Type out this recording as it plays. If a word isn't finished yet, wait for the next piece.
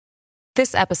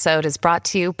This episode is brought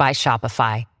to you by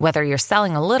Shopify. Whether you're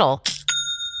selling a little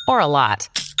or a lot,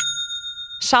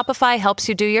 Shopify helps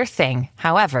you do your thing,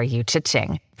 however you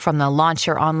cha-ching. From the launch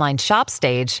your online shop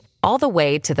stage, all the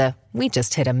way to the we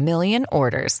just hit 1 million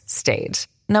orders stage.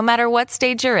 No matter what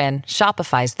stage you're in,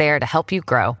 Shopify's there to help you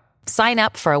grow. Sign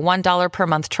up for a $1 per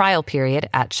month trial period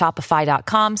at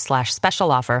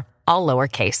shopify.com/special offer, all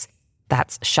lowercase.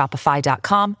 That's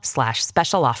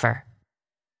shopify.com/special offer.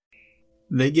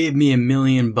 They gave me $1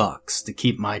 million to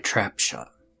keep my trap shut.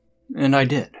 And I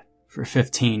did, for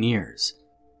 15 years.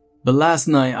 But last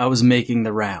night I was making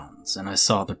the rounds and I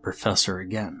saw the professor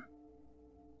again.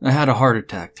 I had a heart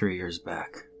attack 3 years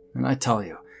back, and I tell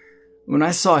you, when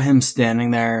I saw him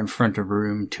standing there in front of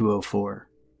room 204,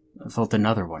 I felt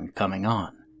another one coming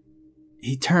on.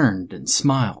 He turned and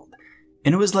smiled,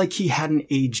 and it was like he hadn't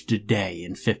aged a day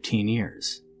in 15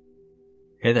 years.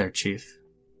 "Hey there, Chief,"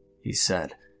 he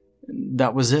said.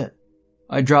 That was it.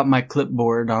 I dropped my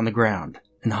clipboard on the ground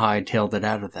and hightailed it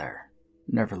out of there,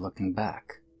 never looking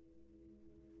back.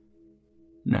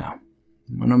 Now,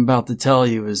 what I'm about to tell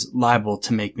you is liable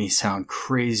to make me sound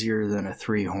crazier than a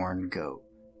 3-horned goat,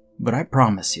 but I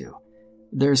promise you,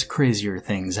 there's crazier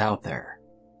things out there.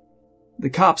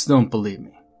 The cops don't believe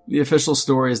me. The official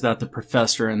story is that the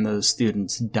professor and those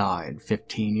students died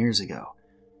 15 years ago.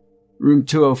 Room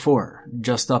 204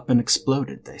 just up and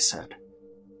exploded, they said.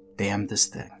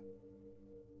 Damnedest thing.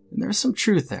 And there's some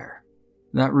truth there.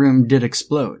 That room did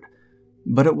explode,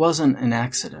 but it wasn't an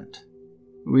accident.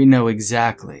 We know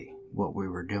exactly what we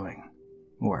were doing.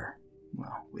 Or,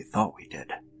 well, we thought we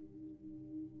did.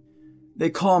 They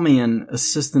call me an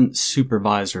assistant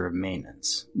supervisor of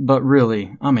maintenance, but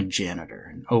really, I'm a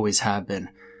janitor and always have been.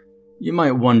 You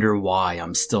might wonder why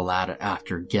I'm still at it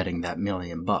after getting that $1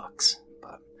 million, but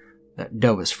that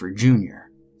dough is for Junior,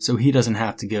 so he doesn't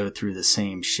have to go through the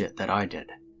same shit that I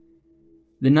did.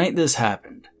 The night this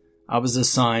happened, I was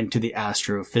assigned to the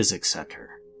Astrophysics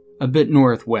Center, a bit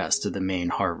northwest of the main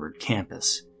Harvard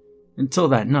campus. Until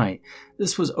that night,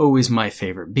 this was always my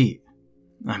favorite beat.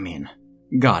 I mean,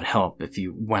 God help if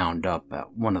you wound up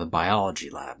at one of the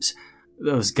biology labs.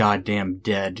 Those goddamn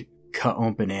dead,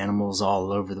 cut-open animals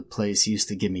all over the place used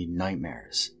to give me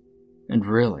nightmares. And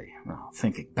really, well,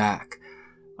 thinking back,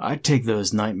 I'd take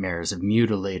those nightmares of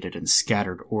mutilated and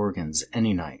scattered organs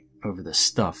any night over the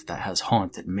stuff that has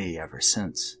haunted me ever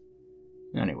since.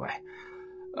 Anyway,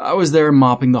 I was there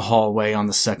mopping the hallway on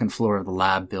the second floor of the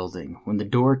lab building when the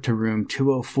door to room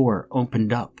 204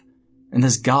 opened up, and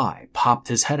this guy popped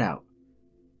his head out.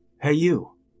 "Hey,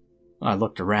 you." I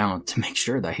looked around to make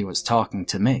sure that he was talking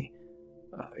to me.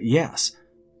 Yes.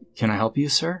 "Can I help you,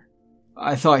 sir?"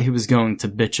 I thought he was going to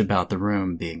bitch about the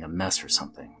room being a mess or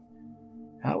something.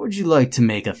 "How would you like to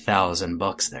make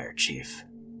 $1,000 there, Chief?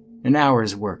 An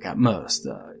hour's work at most.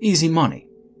 Easy money.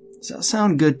 Does that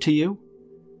sound good to you?"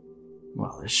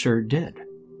 Well, it sure did.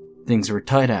 Things were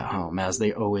tight at home, as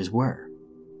they always were.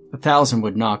 1,000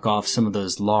 would knock off some of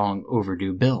those long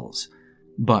overdue bills,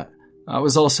 but I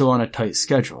was also on a tight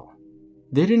schedule.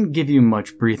 They didn't give you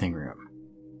much breathing room.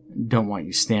 Don't want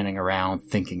you standing around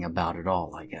thinking about it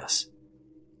all, I guess.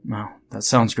 "Well, that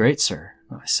sounds great, sir,"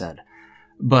 I said,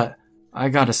 "but I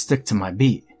gotta stick to my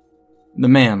beat." The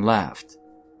man laughed.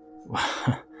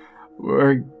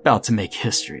 "We're about to make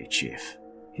history, Chief,"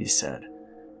 he said.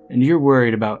 "And you're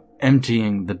worried about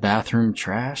emptying the bathroom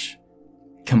trash?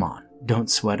 Come on, don't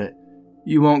sweat it.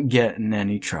 You won't get in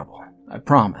any trouble. I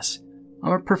promise.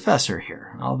 I'm a professor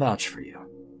here. I'll vouch for you."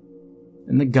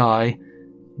 And the guy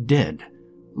did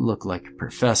look like a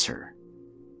professor,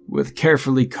 with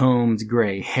carefully combed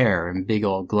gray hair and big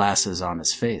old glasses on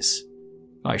his face.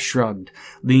 I shrugged,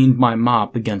 leaned my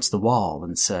mop against the wall,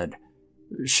 and said,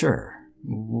 "Sure,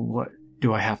 what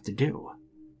do I have to do?"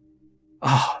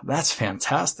 "Oh, that's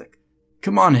fantastic.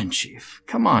 Come on in, Chief.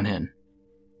 Come on in."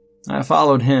 I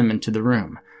followed him into the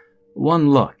room. One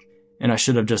look, and I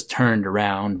should have just turned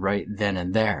around right then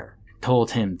and there and told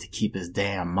him to keep his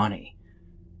damn money.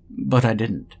 But I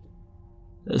didn't.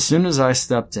 As soon as I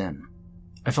stepped in,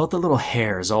 I felt the little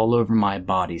hairs all over my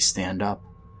body stand up.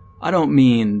 I don't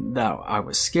mean that I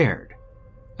was scared.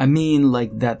 I mean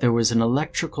like that there was an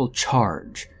electrical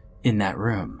charge in that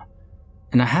room,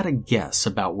 and I had a guess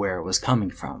about where it was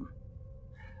coming from.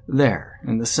 There,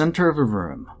 in the center of a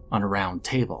room, on a round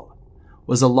table,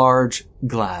 was a large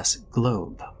glass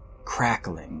globe,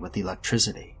 crackling with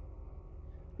electricity.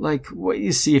 Like what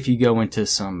you see if you go into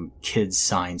some kid's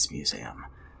science museum.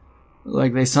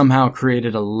 Like they somehow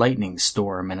created a lightning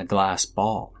storm in a glass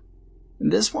ball.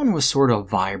 This one was sort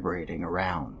of vibrating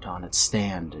around on its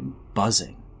stand and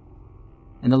buzzing.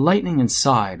 And the lightning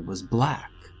inside was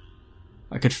black.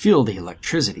 I could feel the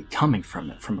electricity coming from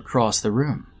it from across the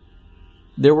room.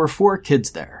 There were 4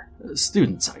 kids there,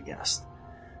 students I guessed,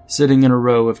 sitting in a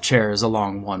row of chairs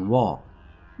along one wall.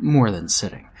 More than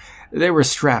sitting. They were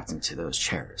strapped into those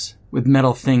chairs, with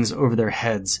metal things over their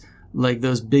heads like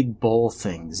those big bowl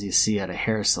things you see at a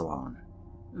hair salon.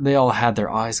 They all had their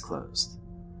eyes closed.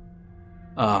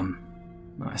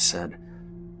 I said,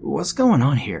 "What's going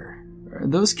on here? Are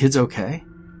those kids okay?"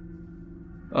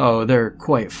 "Oh, they're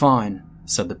quite fine,"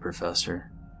 said the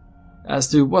professor. "As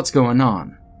to what's going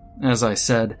on, as I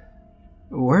said,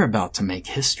 we're about to make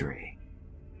history.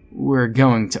 We're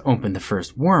going to open the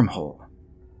first wormhole."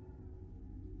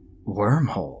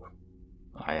 "Wormhole?"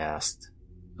 I asked.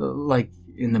 "Like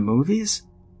in the movies?"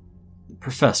 The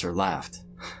professor laughed.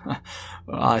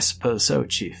 "Well, I suppose so,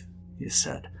 Chief," he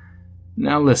said.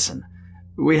 "Now listen,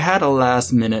 we had a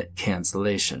last-minute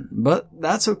cancellation, but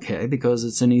that's okay because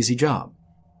it's an easy job.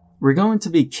 We're going to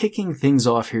be kicking things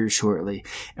off here shortly,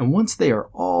 and once they are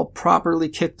all properly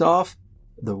kicked off,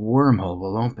 the wormhole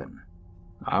will open.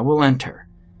 I will enter.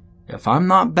 If I'm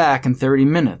not back in 30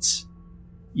 minutes,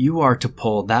 you are to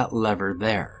pull that lever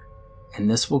there, and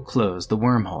this will close the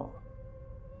wormhole."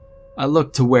 I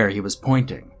looked to where he was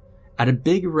pointing, at a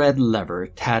big red lever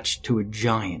attached to a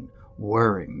giant,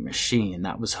 whirring machine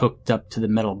that was hooked up to the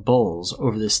metal bowls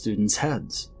over the students'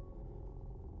 heads.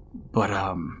 "But,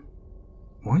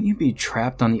 won't you be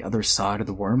trapped on the other side of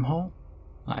the wormhole?"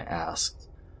 I asked.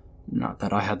 Not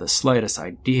that I had the slightest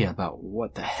idea about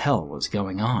what the hell was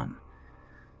going on.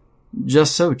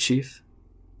 "Just so, Chief,"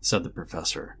 said the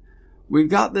professor. "We've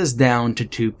got this down to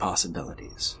 2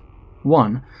 possibilities.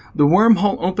 1, the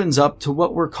wormhole opens up to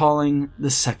what we're calling the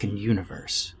second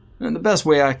universe. And the best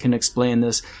way I can explain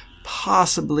this,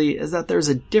 possibly, is that there's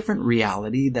a different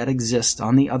reality that exists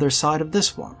on the other side of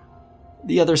this one.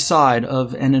 The other side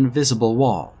of an invisible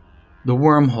wall. The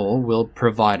wormhole will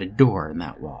provide a door in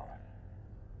that wall."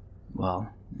 "Well,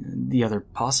 the other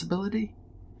possibility?"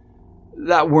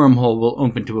 "That wormhole will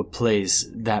open to a place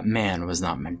that man was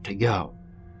not meant to go.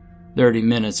 30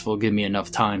 minutes will give me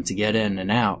enough time to get in and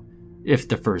out, if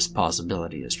the first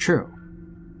possibility is true."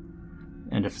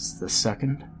 "And if it's the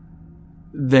second?"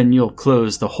 "Then you'll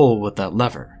close the hole with that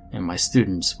lever, and my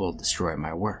students will destroy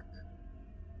my work."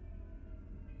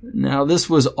 Now this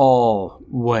was all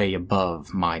way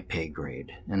above my pay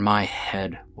grade, and my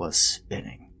head was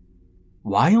spinning.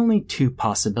 Why only 2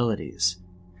 possibilities?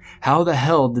 How the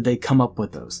hell did they come up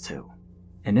with those 2?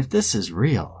 And if this is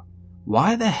real,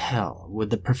 why the hell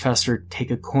would the professor take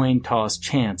a coin toss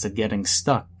chance of getting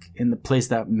stuck in the place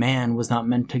that man was not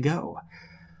meant to go?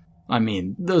 I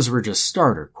mean, those were just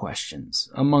starter questions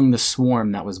among the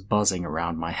swarm that was buzzing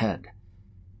around my head.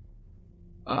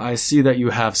 "I see that you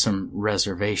have some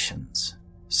reservations,"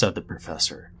 said the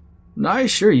professor. "I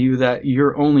assure you that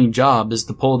your only job is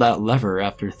to pull that lever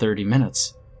after 30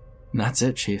 minutes. That's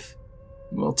it, Chief.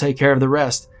 We'll take care of the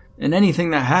rest, and anything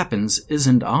that happens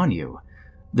isn't on you.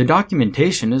 The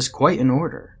documentation is quite in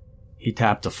order." He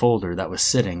tapped a folder that was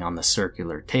sitting on the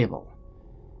circular table.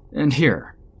 "And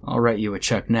here, I'll write you a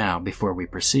check now before we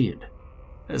proceed."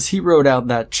 As he wrote out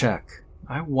that check,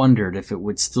 I wondered if it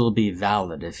would still be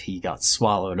valid if he got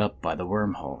swallowed up by the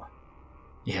wormhole.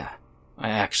 Yeah, I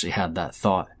actually had that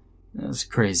thought, as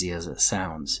crazy as it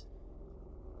sounds.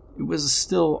 It was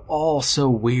still all so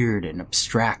weird and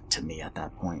abstract to me at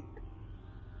that point.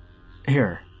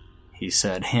 "Here," he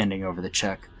said, handing over the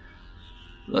check.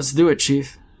 "Let's do it,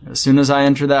 Chief. As soon as I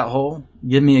enter that hole,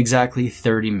 give me exactly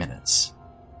 30 minutes.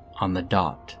 On the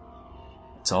dot.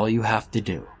 That's all you have to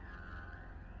do."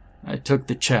 I took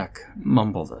the check,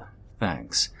 mumbled a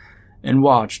thanks, and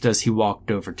watched as he walked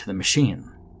over to the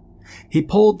machine. He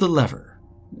pulled the lever.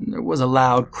 There was a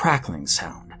loud crackling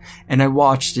sound, and I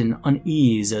watched in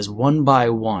unease as one by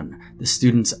one the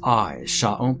students' eyes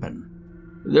shot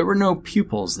open. There were no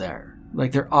pupils there,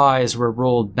 like their eyes were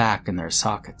rolled back in their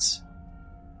sockets.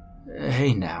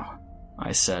 "Hey now,"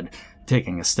 I said,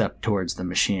 taking a step towards the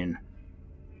machine.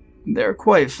 "They're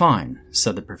quite fine,"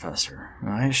 said the professor,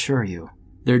 "I assure you."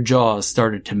 Their jaws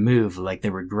started to move like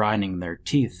they were grinding their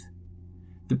teeth.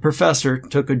 The professor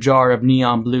took a jar of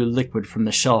neon blue liquid from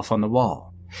the shelf on the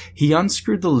wall. He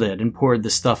unscrewed the lid and poured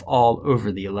the stuff all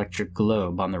over the electric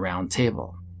globe on the round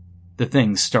table. The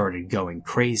thing started going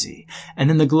crazy, and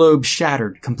then the globe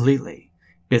shattered completely.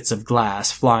 Bits of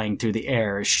glass flying through the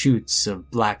air as shoots of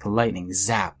black lightning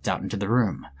zapped out into the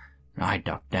room. I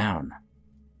ducked down.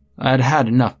 I had had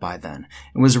enough by then,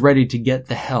 and was ready to get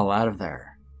the hell out of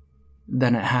there.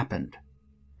 Then it happened.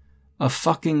 A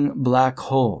fucking black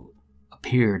hole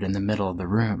appeared in the middle of the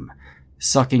room,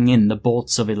 sucking in the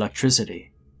bolts of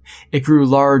electricity. It grew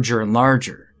larger and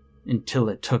larger. until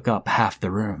it took up half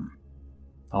the room.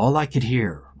 All I could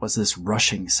hear was this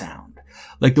rushing sound,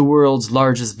 like the world's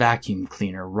largest vacuum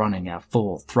cleaner running at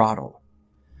full throttle.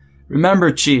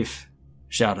 "Remember, Chief,"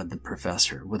 shouted the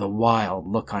professor with a wild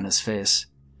look on his face.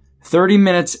 30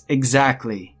 minutes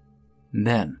exactly." And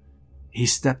then he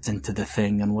stepped into the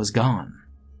thing and was gone.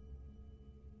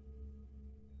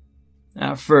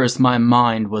 At first, my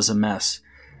mind was a mess.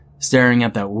 Staring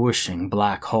at that whooshing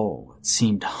black hole, it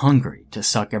seemed hungry to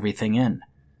suck everything in.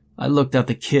 I looked at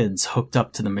the kids hooked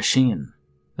up to the machine.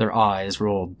 Their eyes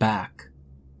rolled back.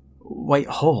 White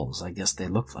holes, I guess they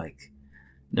looked like.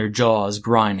 Their jaws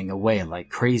grinding away like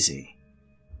crazy.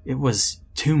 It was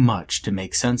too much to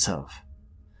make sense of.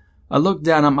 I looked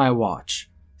down at my watch.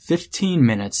 15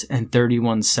 minutes and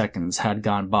 31 seconds had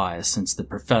gone by since the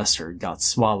professor got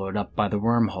swallowed up by the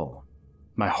wormhole.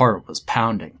 My heart was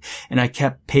pounding, and I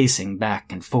kept pacing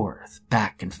back and forth,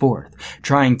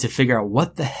 trying to figure out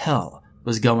what the hell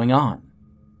was going on.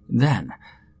 Then,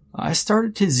 I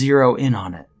started to zero in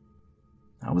on it.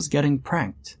 I was getting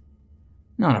pranked.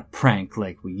 Not a prank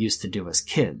like we used to do as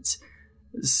kids,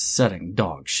 setting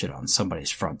dog shit on somebody's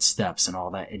front steps and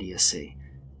all that idiocy.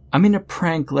 I mean a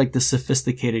prank like the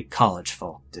sophisticated college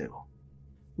folk do,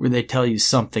 where they tell you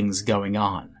something's going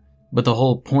on, but the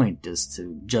whole point is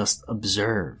to just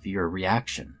observe your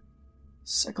reaction.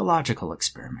 Psychological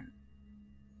experiment.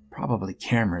 Probably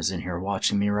cameras in here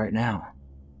watching me right now.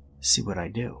 See what I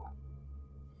do.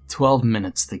 12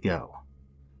 minutes to go.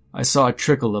 I saw a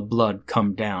trickle of blood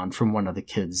come down from one of the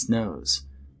kids' nose.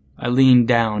 I leaned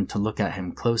down to look at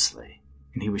him closely,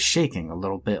 and he was shaking a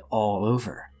little bit all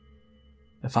over.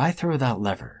 If I throw that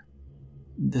lever,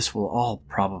 this will all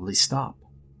probably stop.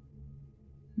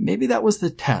 Maybe that was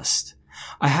the test.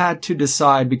 I had to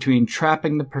decide between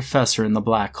trapping the professor in the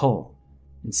black hole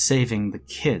and saving the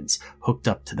kids hooked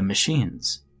up to the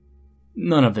machines.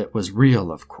 None of it was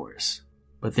real, of course,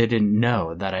 but they didn't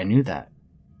know that I knew that.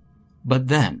 But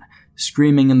then,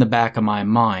 screaming in the back of my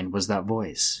mind was that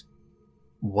voice.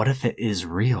 What if it is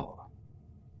real?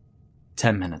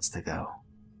 10 minutes to go.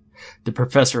 The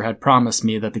professor had promised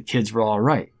me that the kids were all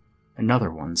right.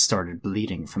 Another one started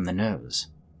bleeding from the nose.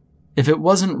 If it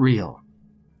wasn't real,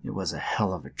 it was a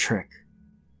hell of a trick.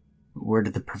 Where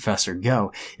did the professor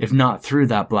go, if not through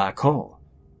that black hole?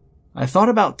 I thought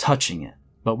about touching it,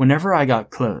 but whenever I got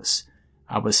close,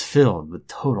 I was filled with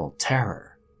total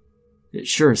terror. It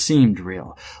sure seemed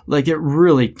real, like it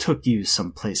really took you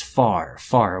someplace far,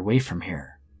 far away from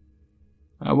here.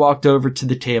 I walked over to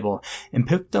the table and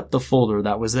picked up the folder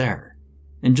that was there.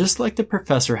 And just like the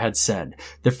professor had said,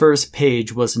 the first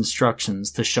page was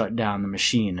instructions to shut down the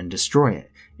machine and destroy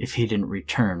it if he didn't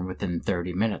return within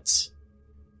 30 minutes.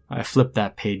 I flipped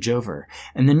that page over,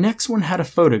 and the next one had a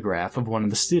photograph of one of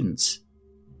the students.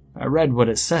 I read what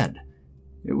it said.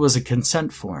 It was a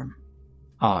consent form.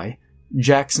 I,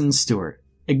 Jackson Stewart,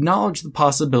 acknowledge the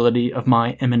possibility of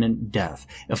my imminent death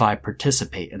if I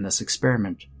participate in this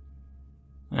experiment.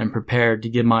 I am prepared to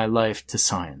give my life to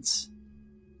science.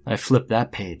 I flipped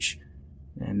that page,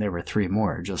 and there were 3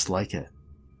 more just like it.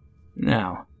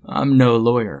 Now, I'm no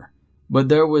lawyer, but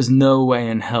there was no way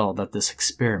in hell that this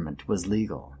experiment was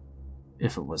legal,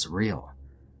 if it was real,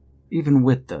 even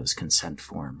with those consent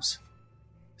forms.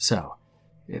 So,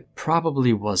 it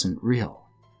probably wasn't real.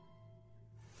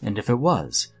 And if it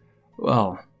was,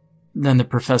 well, then the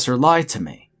professor lied to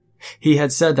me. He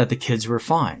had said that the kids were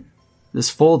fine. This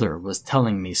folder was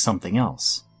telling me something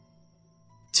else.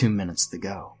 2 minutes to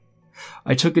go.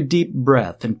 I took a deep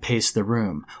breath and paced the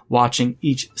room, watching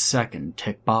each second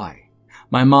tick by.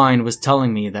 My mind was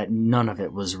telling me that none of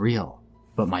it was real,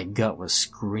 but my gut was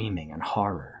screaming in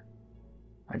horror.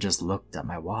 I just looked at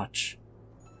my watch.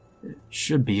 It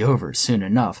should be over soon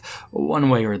enough, one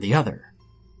way or the other.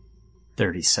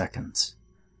 30 seconds.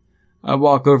 I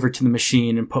walk over to the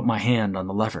machine and put my hand on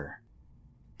the lever.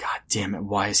 God damn it,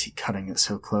 why is he cutting it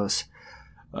so close?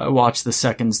 I watched the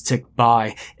seconds tick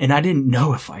by, and I didn't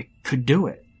know if I could do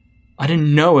it. I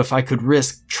didn't know if I could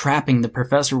risk trapping the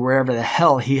professor wherever the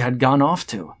hell he had gone off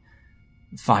to.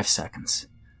 5 seconds.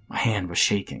 My hand was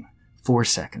shaking. 4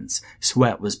 seconds.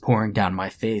 Sweat was pouring down my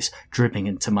face, dripping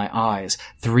into my eyes.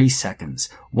 3 seconds.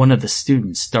 One of the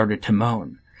students started to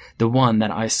moan. The one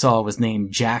that I saw was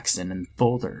named Jackson in the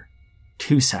folder.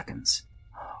 2 seconds.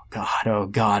 Oh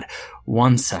God.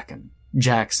 1 second.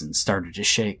 Jackson started to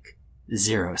shake.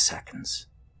 0 seconds.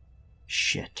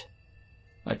 Shit.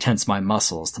 I tensed my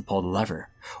muscles to pull the lever.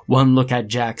 One look at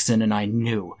Jackson and I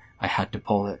knew I had to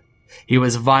pull it. He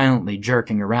was violently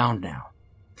jerking around now.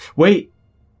 Wait!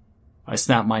 I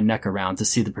snapped my neck around to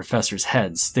see the professor's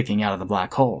head sticking out of the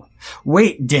black hole.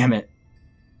 Wait, damn it!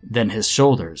 Then his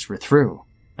shoulders were through.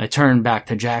 I turned back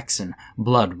to Jackson.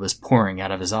 Blood was pouring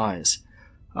out of his eyes.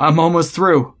 "I'm almost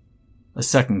through." A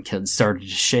second kid started to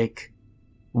shake.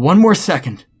 "One more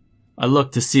second." I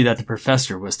looked to see that the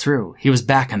professor was through. He was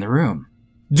back in the room.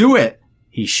 "Do it!"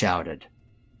 he shouted.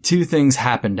 Two things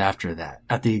happened after that,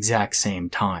 at the exact same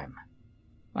time.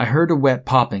 I heard a wet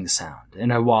popping sound,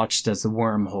 and I watched as the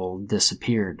wormhole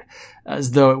disappeared,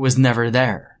 as though it was never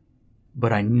there.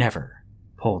 But I never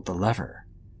pulled the lever.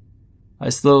 I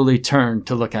slowly turned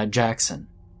to look at Jackson.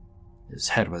 His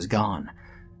head was gone,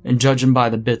 and judging by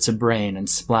the bits of brain and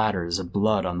splatters of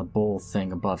blood on the bowl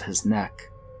thing above his neck,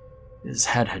 his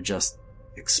head had just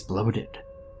exploded.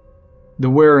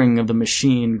 The whirring of the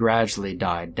machine gradually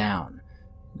died down,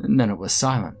 and then it was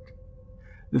silent.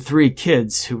 The three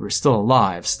kids who were still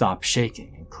alive stopped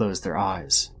shaking and closed their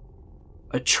eyes.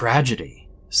 "A tragedy,"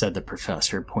 said the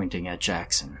professor, pointing at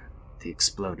Jackson, the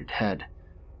exploded head.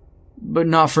 "But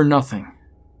not for nothing.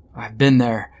 I've been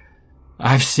there.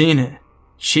 I've seen it.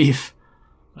 Chief,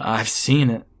 I've seen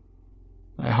it."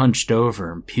 I hunched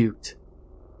over and puked.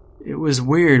 It was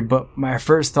weird, but my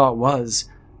first thought was,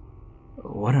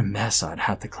 what a mess I'd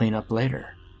have to clean up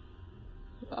later.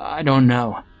 I don't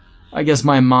know. I guess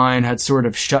my mind had sort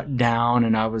of shut down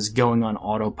and I was going on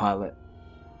autopilot.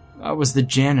 I was the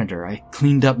janitor. I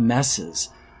cleaned up messes.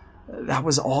 That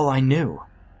was all I knew.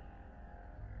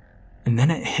 And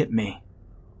then it hit me.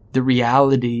 The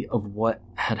reality of what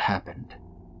had happened.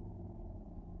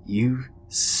 "You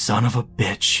son of a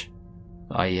bitch,"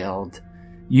 I yelled.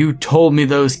 "You told me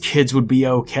those kids would be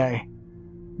okay."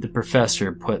 The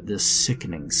professor put this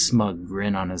sickening, smug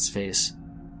grin on his face.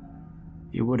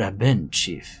 "You would have been,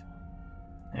 Chief,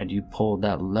 had you pulled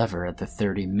that lever at the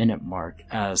 30-minute mark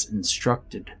as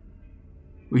instructed."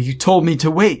 "Well, you told me to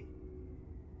wait."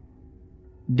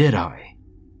 "Did I?"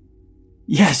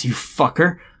 "Yes, you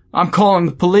fucker. I'm calling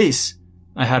the police."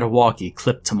 I had a walkie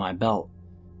clipped to my belt.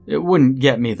 It wouldn't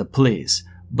get me the police,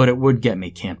 but it would get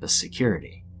me campus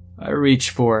security. I reached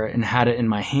for it and had it in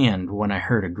my hand when I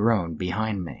heard a groan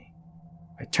behind me.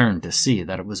 I turned to see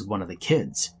that it was one of the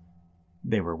kids.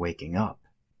 They were waking up.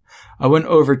 I went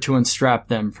over to unstrap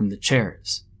them from the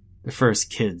chairs. The first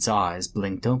kid's eyes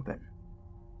blinked open.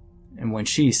 And when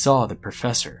she saw the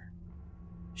professor,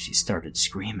 she started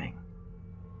screaming.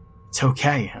 "It's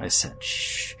okay," I said.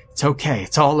 "Shh, it's okay,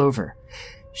 it's all over."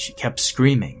 She kept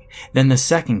screaming. Then the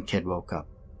second kid woke up,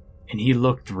 and he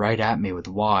looked right at me with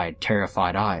wide,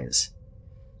 terrified eyes.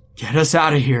 "Get us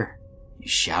out of here," he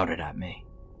shouted at me.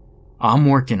 "I'm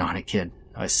working on it, kid,"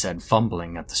 I said,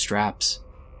 fumbling at the straps.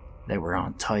 They were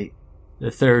on tight.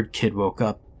 The third kid woke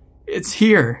up. "It's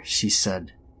here," she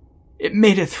said. "It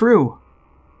made it through."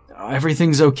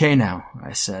 "Everything's okay now,"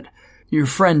 I said. "Your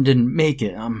friend didn't make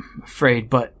it, I'm afraid,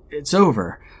 but it's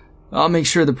over. I'll make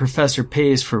sure the professor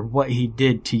pays for what he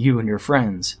did to you and your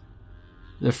friends."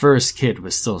 The first kid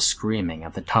was still screaming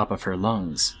at the top of her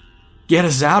lungs. "Get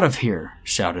us out of here,"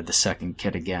 shouted the second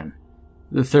kid again.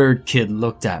 The third kid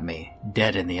looked at me,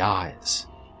 dead in the eyes,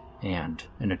 and,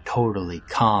 in a totally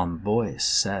calm voice,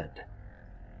 said,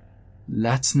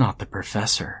 "That's not the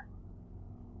professor."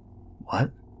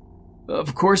 "What?"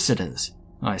 "Of course it is,"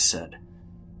 I said.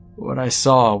 "What I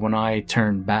saw when I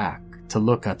turned back to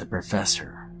look at the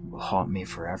professor will haunt me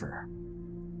forever."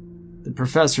 The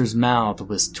professor's mouth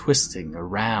was twisting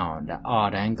around at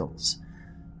odd angles,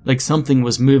 like something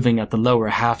was moving at the lower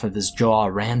half of his jaw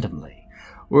randomly,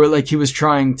 or like he was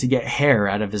trying to get hair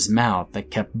out of his mouth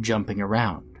that kept jumping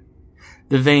around.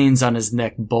 The veins on his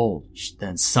neck bulged,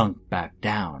 then sunk back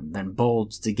down, then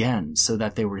bulged again so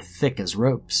that they were thick as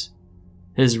ropes.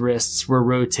 His wrists were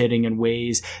rotating in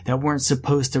ways that weren't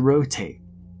supposed to rotate,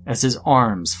 as his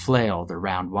arms flailed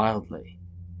around wildly.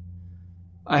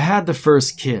 I had the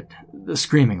first kid, the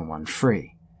screaming one,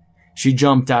 free. She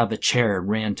jumped out of the chair and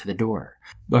ran to the door,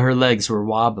 but her legs were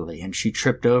wobbly and she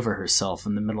tripped over herself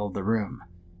in the middle of the room.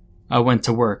 I went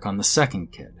to work on the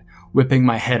second kid, whipping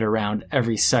my head around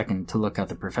every second to look at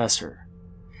the professor.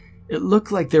 It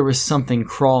looked like there was something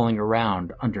crawling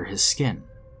around under his skin.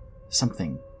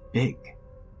 Something big.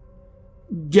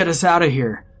 "Get us out of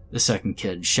here," the second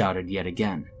kid shouted yet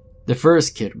again. The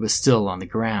first kid was still on the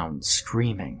ground,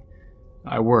 screaming.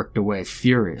 I worked away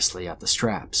furiously at the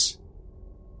straps.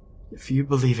 "If you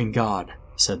believe in God,"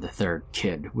 said the third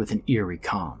kid with an eerie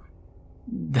calm,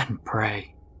 "then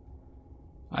pray."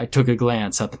 I took a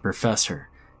glance at the professor,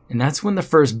 and that's when the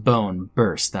first bone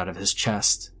burst out of his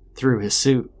chest, through his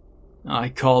suit. I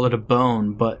call it a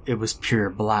bone, but it was pure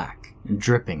black and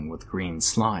dripping with green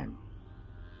slime.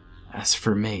 "As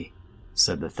for me,"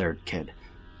 said the third kid,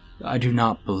 "I do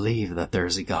not believe that there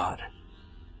is a God.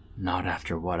 Not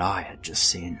after what I had just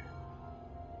seen."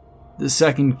 The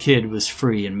second kid was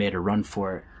free and made a run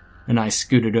for it, and I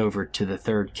scooted over to the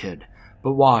third kid,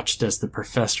 but watched as the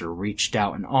professor reached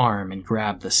out an arm and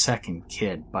grabbed the second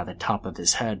kid by the top of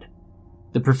his head.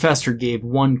 The professor gave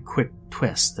one quick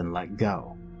twist and let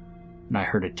go, and I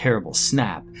heard a terrible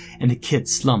snap, and the kid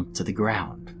slumped to the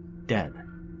ground, dead.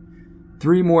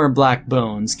 3 more black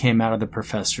bones came out of the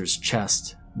professor's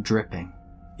chest, dripping.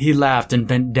 He laughed and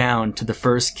bent down to the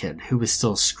first kid, who was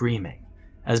still screaming,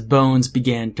 as bones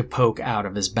began to poke out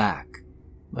of his back,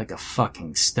 like a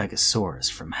fucking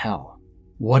stegosaurus from hell.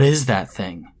 "What is that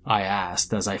thing?" I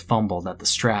asked as I fumbled at the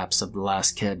straps of the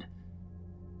last kid.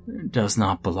 "It does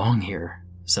not belong here,"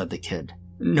 said the kid.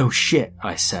 "No shit,"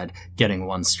 I said, getting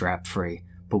one strap free.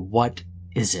 "But what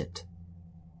is it?"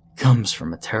 "Comes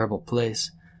from a terrible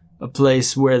place. A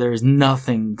place where there's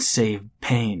nothing save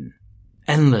pain.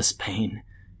 Endless pain.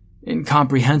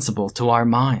 Incomprehensible to our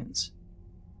minds."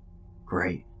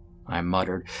 "Great," I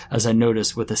muttered as I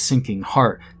noticed with a sinking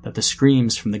heart that the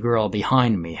screams from the girl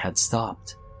behind me had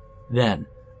stopped. Then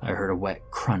I heard a wet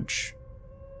crunch.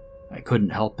 I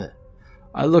couldn't help it.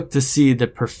 I looked to see the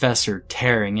professor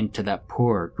tearing into that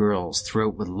poor girl's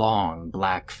throat with long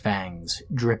black fangs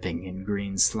dripping in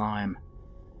green slime.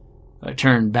 I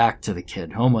turned back to the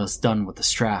kid, almost done with the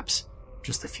straps.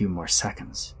 Just a few more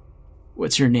seconds.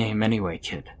 "What's your name anyway,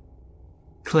 kid?"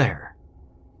 "Claire."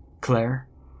 "Claire?"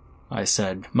 I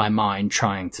said, my mind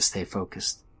trying to stay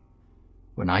focused.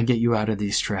 "When I get you out of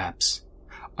these straps,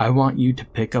 I want you to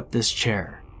pick up this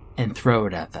chair and throw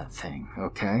it at that thing,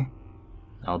 okay?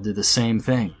 I'll do the same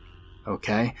thing,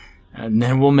 okay? And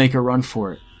then we'll make a run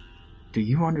for it. Do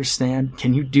you understand?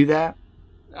 Can you do that?"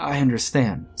 "I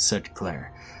understand," said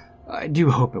Claire. "I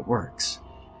do hope it works."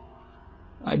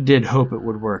 I did hope it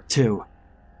would work too.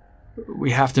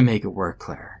 "We have to make it work,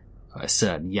 Claire," I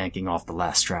said, yanking off the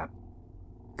last strap.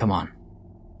 "Come on."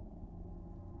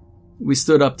 We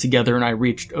stood up together and I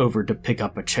reached over to pick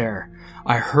up a chair.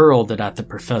 I hurled it at the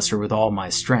professor with all my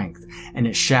strength, and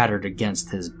it shattered against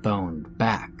his boned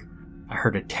back. I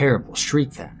heard a terrible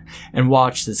shriek then, and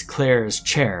watched as Claire's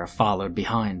chair followed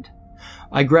behind.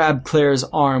 I grabbed Claire's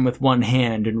arm with one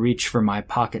hand and reached for my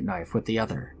pocket knife with the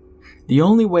other. The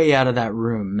only way out of that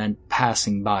room meant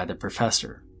passing by the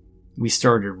professor. We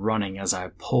started running as I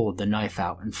pulled the knife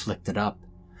out and flicked it up.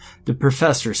 The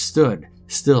professor stood,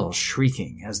 still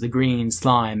shrieking, as the green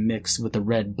slime mixed with the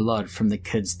red blood from the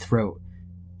kid's throat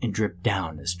and dripped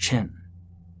down his chin.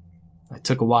 I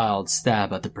took a wild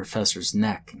stab at the professor's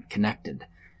neck and connected,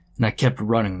 and I kept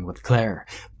running with Claire,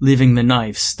 leaving the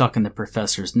knife stuck in the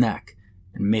professor's neck,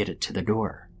 and made it to the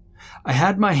door. I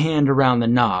had my hand around the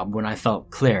knob when I felt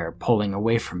Claire pulling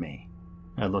away from me.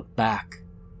 I looked back,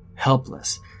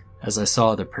 helpless, as I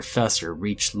saw the professor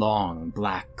reach long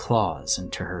black claws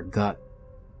into her gut.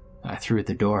 I threw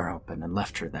the door open and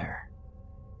left her there.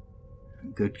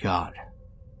 Good God,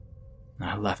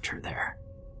 I left her there.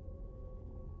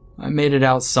 I made it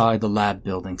outside the lab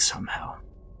building somehow.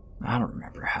 I don't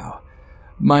remember how.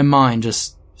 My mind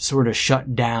just sort of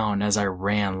shut down as I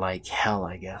ran like hell,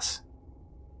 I guess.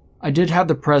 I did have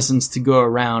the presence to go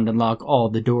around and lock all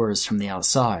the doors from the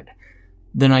outside.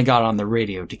 Then I got on the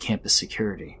radio to campus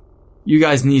security. "You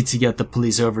guys need to get the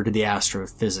police over to the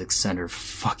Astrophysics Center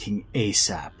fucking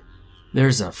ASAP.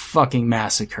 There's a fucking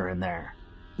massacre in there."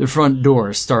 The front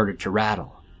door started to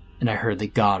rattle, and I heard the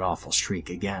god-awful shriek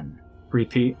again.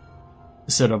 "Repeat,"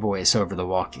 said a voice over the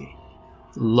walkie.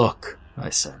 "Look,"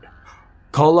 I said.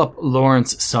 "Call up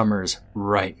Lawrence Summers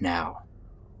right now."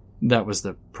 That was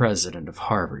the president of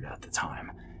Harvard at the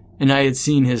time, and I had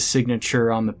seen his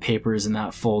signature on the papers in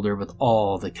that folder with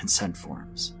all the consent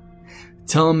forms.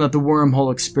 "Tell him that the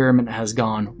wormhole experiment has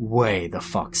gone way the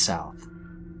fuck south."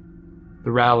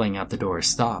 The rattling at the door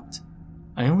stopped.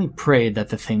 I only prayed that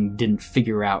the thing didn't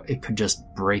figure out it could just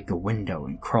break a window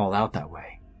and crawl out that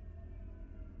way.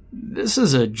 "This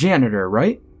is a janitor,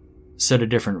 right?" said a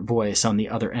different voice on the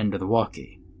other end of the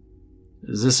walkie.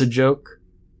 "Is this a joke?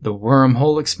 The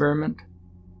wormhole experiment?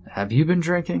 Have you been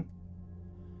drinking?"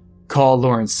 "Call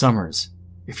Lawrence Summers.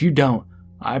 If you don't,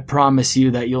 I promise you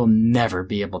that you'll never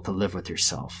be able to live with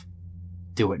yourself.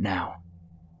 Do it now."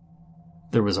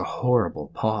 There was a horrible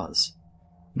pause,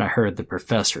 and I heard the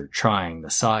professor trying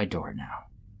the side door now,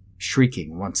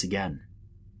 shrieking once again.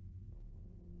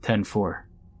 10-4.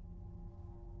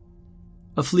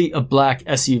 A fleet of black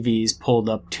SUVs pulled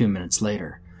up 2 minutes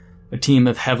later. A team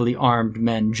of heavily armed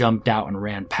men jumped out and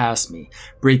ran past me,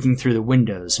 breaking through the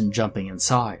windows and jumping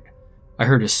inside. I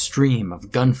heard a stream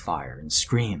of gunfire and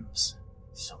screams.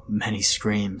 So many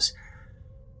screams.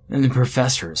 And the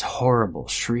professor's horrible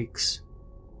shrieks.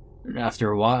 And after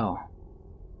a while,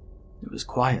 it was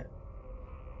quiet.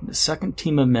 The second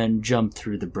team of men jumped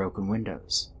through the broken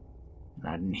windows, and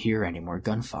I didn't hear any more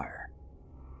gunfire.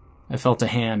 I felt a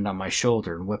hand on my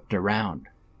shoulder and whipped around.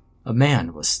 A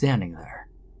man was standing there.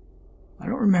 I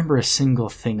don't remember a single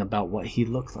thing about what he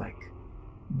looked like,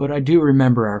 but I do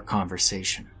remember our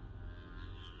conversation.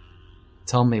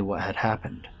 "Tell me what had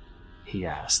happened," he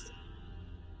asked,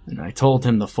 and I told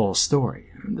him the full story,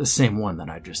 the same one that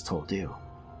I just told you.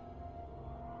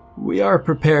 "We are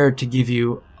prepared to give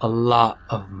you a lot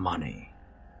of money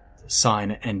to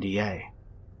sign an NDA."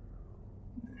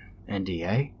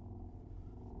 "NDA?"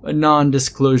 "A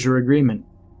non-disclosure agreement.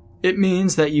 It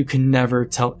means that you can never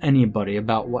tell anybody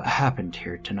about what happened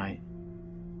here tonight."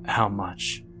 "How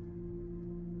much?"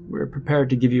 "We're prepared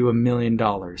to give you $1 million.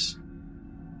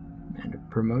 "And a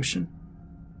promotion?"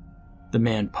 The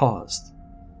man paused.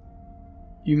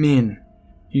 "You mean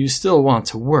you still want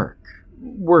to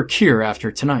work here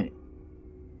after tonight?"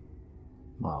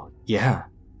 "Well, yeah.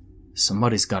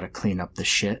 Somebody's got to clean up the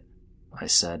shit," I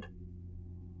said.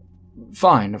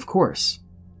 "Fine, of course.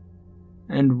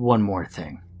 And one more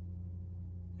thing."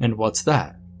 "And what's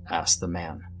that?" asked the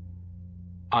man.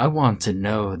 "I want to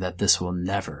know that this will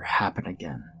never happen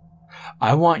again.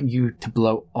 I want you to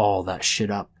blow all that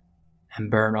shit up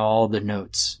and burn all the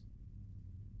notes."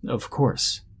 "Of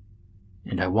course.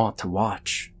 And I want to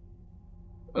watch."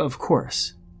 "Of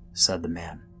course," said the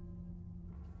man.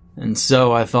 And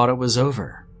so I thought it was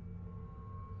over.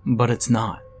 But it's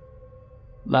not.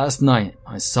 Last night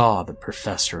I saw the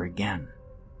professor again.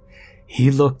 He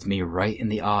looked me right in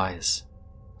the eyes,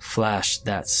 flashed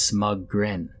that smug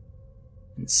grin,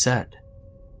 and said,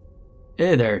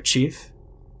 "Hey there, Chief."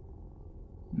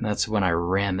 And that's when I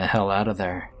ran the hell out of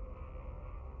there.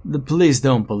 The police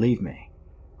don't believe me.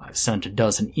 I've sent a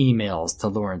dozen emails to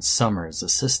Lawrence Summers'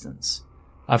 assistants.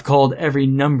 I've called every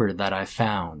number that I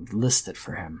found listed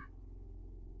for him.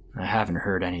 I haven't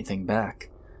heard anything back.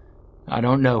 I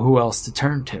don't know who else to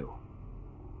turn to.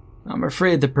 I'm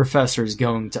afraid the professor's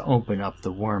going to open up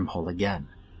the wormhole again.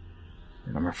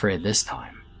 And I'm afraid this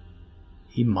time,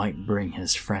 he might bring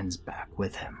his friends back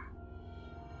with him.